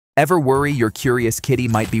Ever worry your curious kitty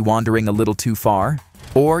might be wandering a little too far?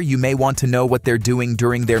 Or you may want to know what they're doing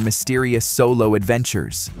during their mysterious solo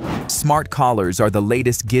adventures. Smart collars are the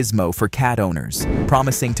latest gizmo for cat owners,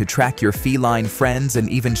 promising to track your feline friends and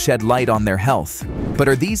even shed light on their health. But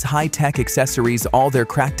are these high-tech accessories all they're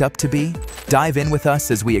cracked up to be? Dive in with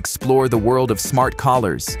us as we explore the world of smart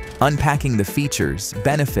collars, unpacking the features,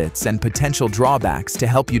 benefits, and potential drawbacks to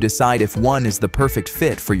help you decide if one is the perfect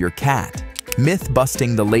fit for your cat.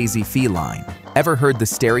 Myth-busting the lazy feline. Ever heard the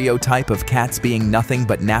stereotype of cats being nothing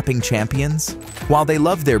but napping champions? While they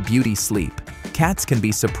love their beauty sleep, cats can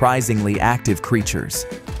be surprisingly active creatures.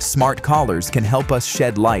 Smart collars can help us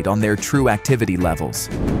shed light on their true activity levels,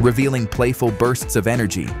 revealing playful bursts of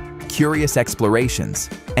energy, curious explorations,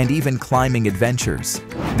 and even climbing adventures.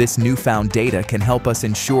 This newfound data can help us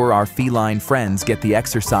ensure our feline friends get the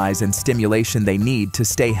exercise and stimulation they need to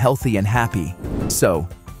stay healthy and happy. So,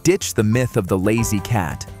 ditch the myth of the lazy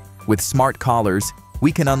cat. With smart collars,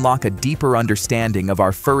 we can unlock a deeper understanding of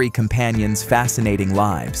our furry companions' fascinating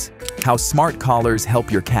lives. How smart collars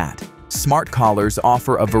help your cat. Smart collars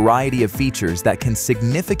offer a variety of features that can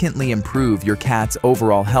significantly improve your cat's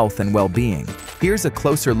overall health and well-being. Here's a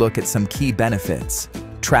closer look at some key benefits.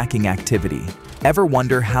 Tracking activity. Ever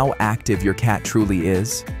wonder how active your cat truly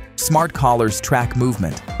is? Smart collars track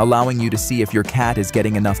movement, allowing you to see if your cat is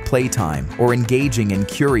getting enough playtime or engaging in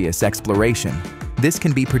curious exploration. This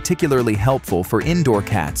can be particularly helpful for indoor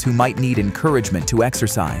cats who might need encouragement to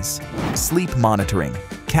exercise. Sleep monitoring.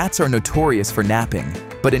 Cats are notorious for napping,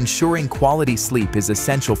 but ensuring quality sleep is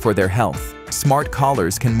essential for their health. Smart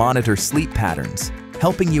collars can monitor sleep patterns,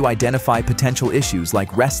 helping you identify potential issues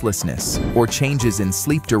like restlessness or changes in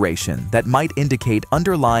sleep duration that might indicate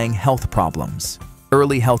underlying health problems.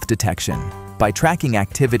 Early health detection. By tracking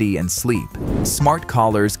activity and sleep, smart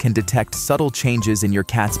collars can detect subtle changes in your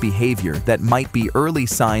cat's behavior that might be early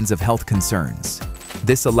signs of health concerns.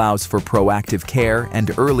 This allows for proactive care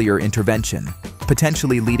and earlier intervention,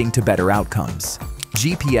 potentially leading to better outcomes.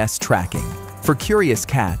 GPS tracking. For curious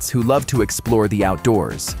cats who love to explore the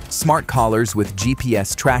outdoors, smart collars with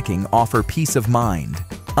GPS tracking offer peace of mind.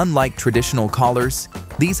 Unlike traditional collars,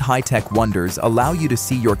 these high-tech wonders allow you to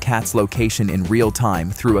see your cat's location in real time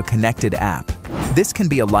through a connected app. This can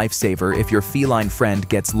be a lifesaver if your feline friend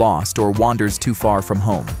gets lost or wanders too far from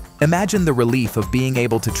home. Imagine the relief of being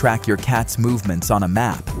able to track your cat's movements on a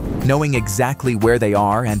map, knowing exactly where they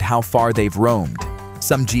are and how far they've roamed.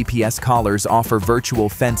 Some GPS collars offer virtual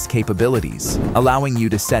fence capabilities, allowing you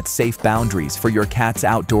to set safe boundaries for your cat's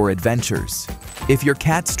outdoor adventures. If your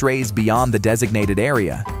cat strays beyond the designated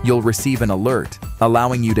area, you'll receive an alert,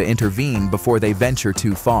 allowing you to intervene before they venture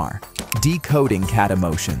too far. Decoding cat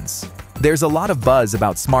emotions. There's a lot of buzz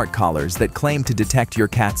about smart collars that claim to detect your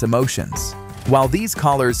cat's emotions. While these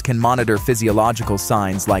collars can monitor physiological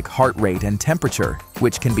signs like heart rate and temperature,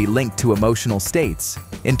 which can be linked to emotional states,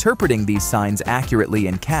 interpreting these signs accurately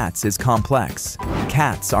in cats is complex.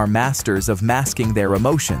 Cats are masters of masking their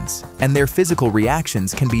emotions, and their physical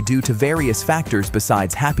reactions can be due to various factors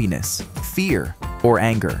besides happiness, fear, or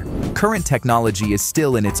anger. Current technology is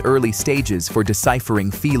still in its early stages for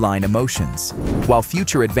deciphering feline emotions. While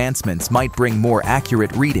future advancements might bring more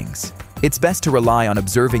accurate readings, it's best to rely on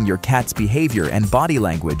observing your cat's behavior and body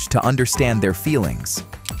language to understand their feelings.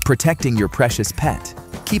 Protecting your precious pet.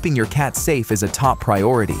 Keeping your cat safe is a top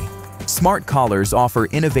priority. Smart collars offer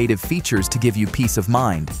innovative features to give you peace of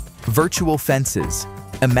mind. Virtual fences.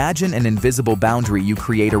 Imagine an invisible boundary you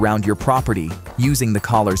create around your property using the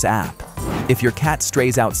collar's app. If your cat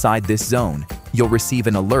strays outside this zone, you'll receive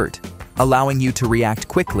an alert, allowing you to react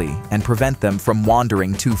quickly and prevent them from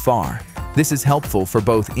wandering too far. This is helpful for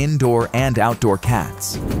both indoor and outdoor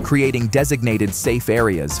cats, creating designated safe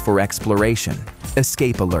areas for exploration.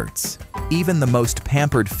 Escape alerts. Even the most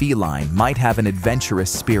pampered feline might have an adventurous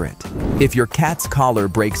spirit. If your cat's collar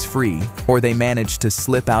breaks free or they manage to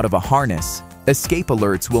slip out of a harness, escape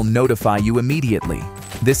alerts will notify you immediately.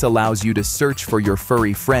 This allows you to search for your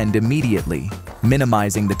furry friend immediately,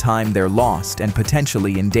 minimizing the time they're lost and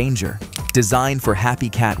potentially in danger. Designed for happy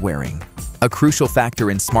cat wearing. A crucial factor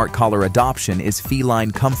in smart collar adoption is feline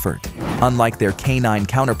comfort. Unlike their canine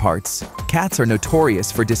counterparts, cats are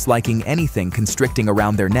notorious for disliking anything constricting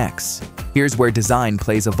around their necks. Here's where design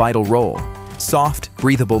plays a vital role. Soft,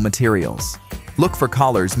 breathable materials. Look for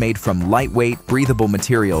collars made from lightweight, breathable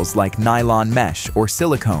materials like nylon mesh or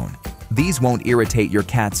silicone. These won't irritate your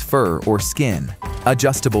cat's fur or skin.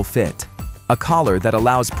 Adjustable fit. A collar that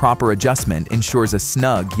allows proper adjustment ensures a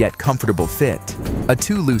snug yet comfortable fit. A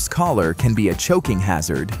too loose collar can be a choking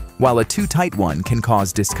hazard, while a too tight one can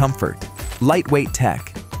cause discomfort. Lightweight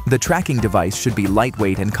tech. The tracking device should be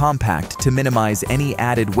lightweight and compact to minimize any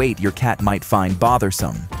added weight your cat might find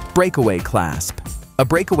bothersome. Breakaway clasp. A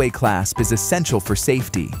breakaway clasp is essential for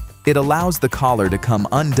safety. It allows the collar to come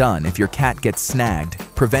undone if your cat gets snagged,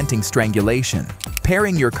 preventing strangulation.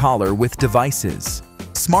 Pairing your collar with devices.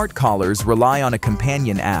 Smart collars rely on a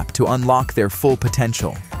companion app to unlock their full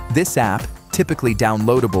potential. This app, typically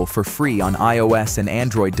downloadable for free on iOS and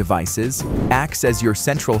Android devices, acts as your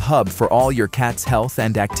central hub for all your cat's health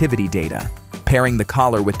and activity data. Pairing the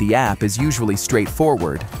collar with the app is usually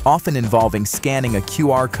straightforward, often involving scanning a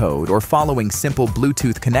QR code or following simple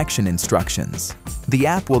Bluetooth connection instructions. The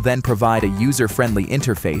app will then provide a user-friendly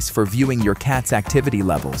interface for viewing your cat's activity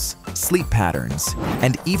levels, sleep patterns,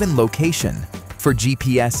 and even location for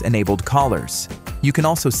GPS-enabled collars. You can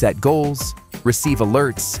also set goals, receive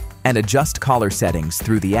alerts, and adjust collar settings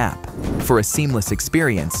through the app. For a seamless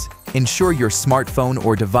experience, ensure your smartphone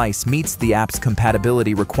or device meets the app's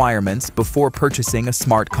compatibility requirements before purchasing a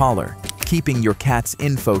smart collar, keeping your cat's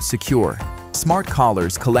info secure. Smart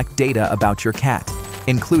collars collect data about your cat,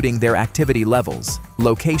 including their activity levels,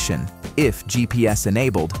 location, if GPS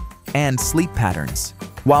enabled, and sleep patterns.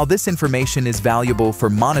 While this information is valuable for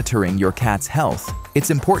monitoring your cat's health,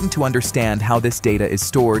 it's important to understand how this data is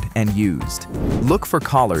stored and used. Look for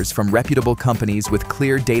collars from reputable companies with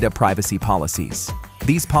clear data privacy policies.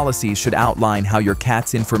 These policies should outline how your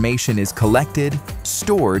cat's information is collected,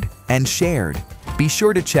 stored, and shared. Be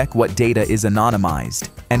sure to check what data is anonymized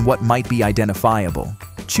and what might be identifiable.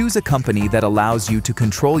 Choose a company that allows you to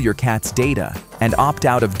control your cat's data and opt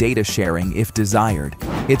out of data sharing if desired.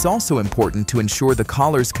 It's also important to ensure the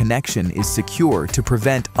collar's connection is secure to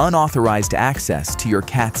prevent unauthorized access to your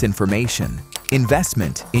cat's information.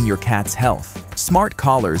 Investment in your cat's health. Smart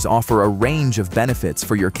collars offer a range of benefits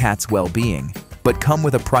for your cat's well-being, but come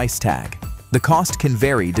with a price tag. The cost can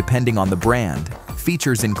vary depending on the brand.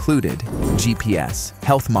 Features included GPS,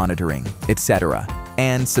 health monitoring, etc.,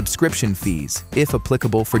 and subscription fees, if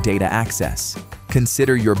applicable for data access.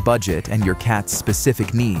 Consider your budget and your cat's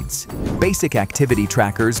specific needs. Basic activity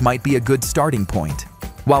trackers might be a good starting point,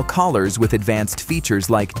 while collars with advanced features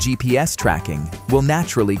like GPS tracking will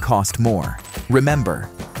naturally cost more. Remember,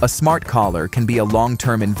 a smart collar can be a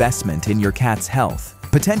long-term investment in your cat's health,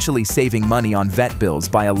 potentially saving money on vet bills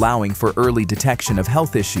by allowing for early detection of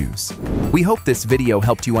health issues. We hope this video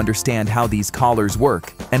helped you understand how these collars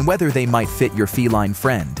work and whether they might fit your feline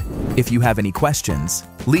friend. If you have any questions,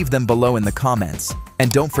 leave them below in the comments.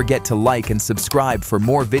 And don't forget to like and subscribe for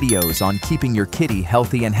more videos on keeping your kitty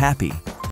healthy and happy.